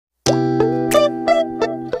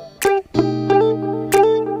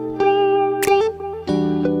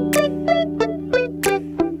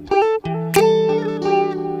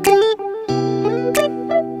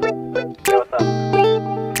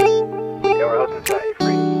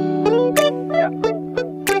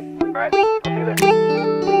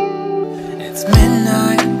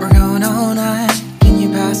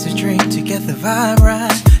vibe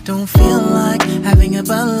right. Don't feel like having a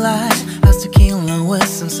Bud Light. How's tequila with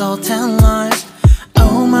some salt and lime?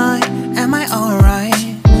 Oh my, am I alright?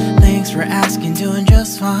 Thanks for asking, doing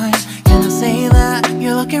just fine. Can I say that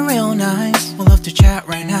you're looking real nice? We'll love to chat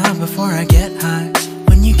right now before I get high.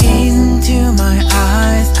 When you gaze into my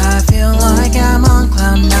eyes, I feel like I'm on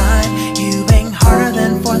cloud nine. You bang harder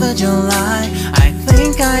than 4th of July. I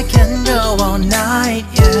think I can go all night,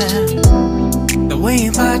 yeah. The way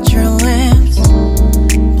you bite your lips,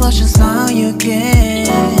 blush and smile you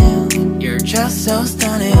give, you're just so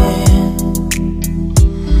stunning.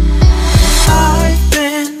 I've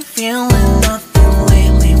been feeling nothing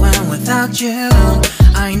lately when without you.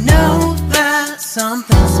 I know that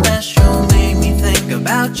something special made me think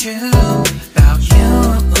about you. About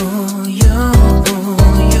you, you,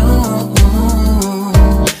 you.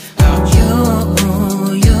 About you,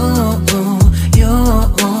 you, you.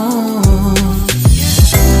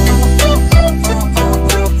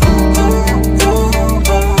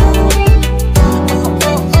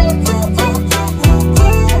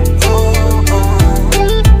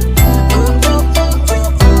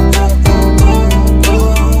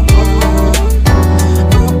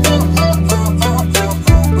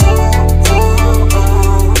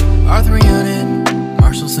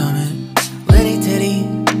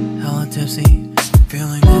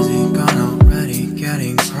 Feeling dizzy, gone already,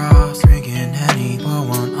 getting cross, drinking Henny, pour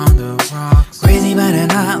one on the rocks. Crazy but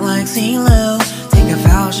not like CeeLo. Take a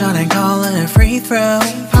foul shot and call it a free throw.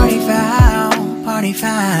 Party foul,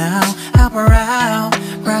 help her out,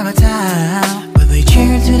 grab a towel. But they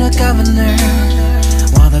cheered to the governor,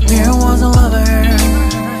 while the beer was a lover.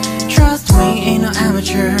 Trust we ain't no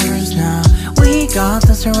amateurs, nah, we got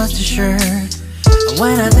this, so rest assured.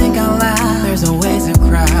 When I think out loud, there's always a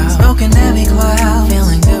crowd. Smoking heavy cloud,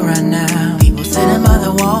 feeling good right now. People sitting by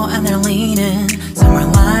the wall and they're leaning. Some are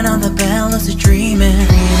lying on the bed, lucid dreaming.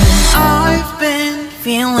 I've been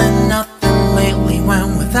feeling nothing lately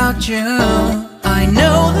when without you. I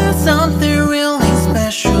know that something really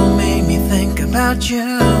special made me think about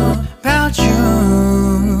you. About you,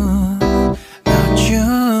 about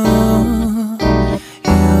you.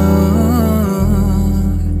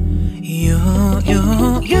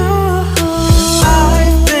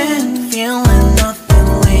 I've been feeling nothing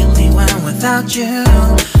lately when without you.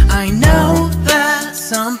 I know that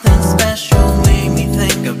something special made me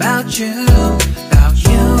think about you. About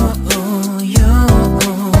you, you,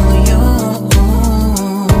 you.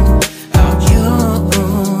 About you,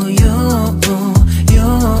 you,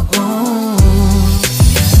 you.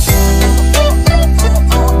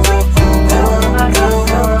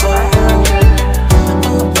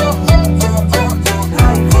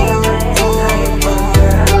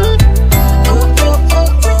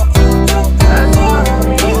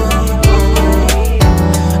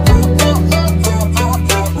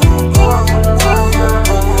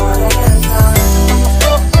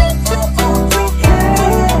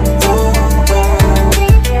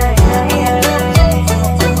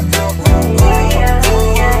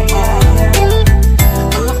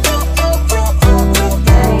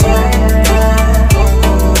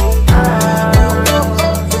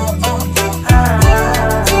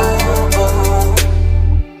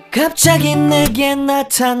 갑자기 내게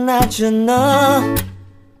나타나준 너,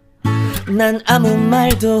 난 아무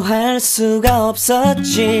말도 할 수가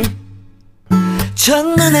없었지.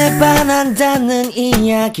 첫눈에 반한다는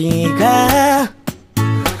이야기가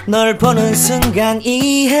널 보는 순간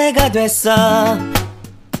이해가 됐어.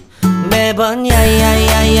 매번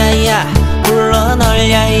야야야야야 불러 널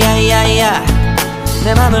야야야야.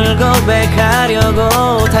 내 맘을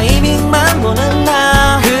고백하려고 타이밍만 보는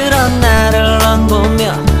나. 그런 나를 넌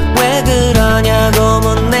보며 왜 그러냐고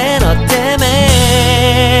묻네. 너 때문에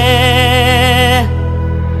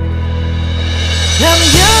I'm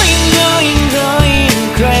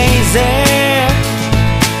going crazy.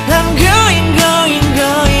 I'm going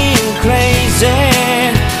crazy.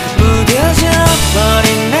 무뎌져 버린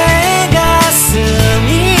내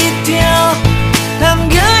가슴이 뛰어. I'm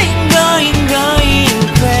going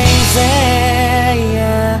crazy,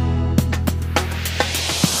 yeah.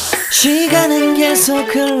 시간은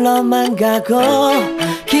계속 흘러만 가고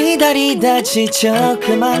기다리다 지쳐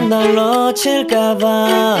그만 널 놓칠까봐.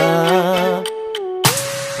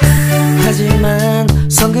 하지만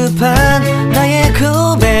성급한 나의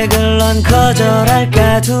고백을 넌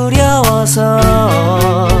거절할까 두려워서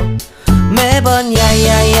매번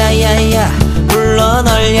야야야야야 불러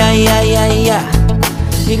널 야야야야.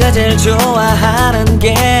 네가 제일 좋아하는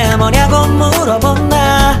게 뭐냐고 물어본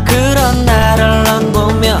나. 그런 나를 넌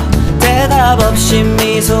보며 대답 없이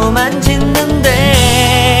미소만 짓는데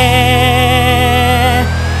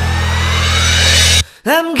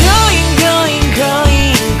I'm going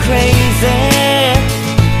crazy.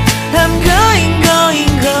 I'm going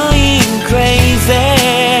crazy.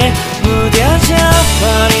 무뎌져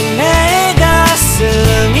버린 내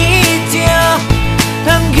가슴이 뛰어.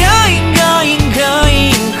 I'm going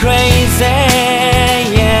crazy.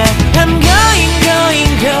 Yeah. I'm going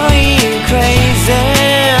crazy.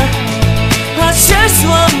 어쩔 수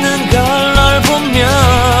없는 걸 널 보면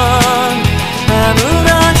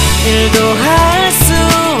아무런 일도 할 수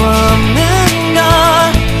없는 걸.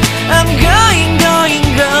 I'm going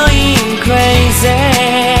crazy.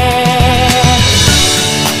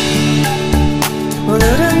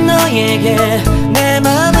 오늘은 너에게 내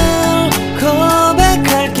맘을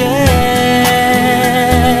고백할게.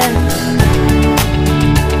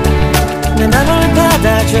 내 맘을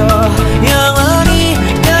받아줘.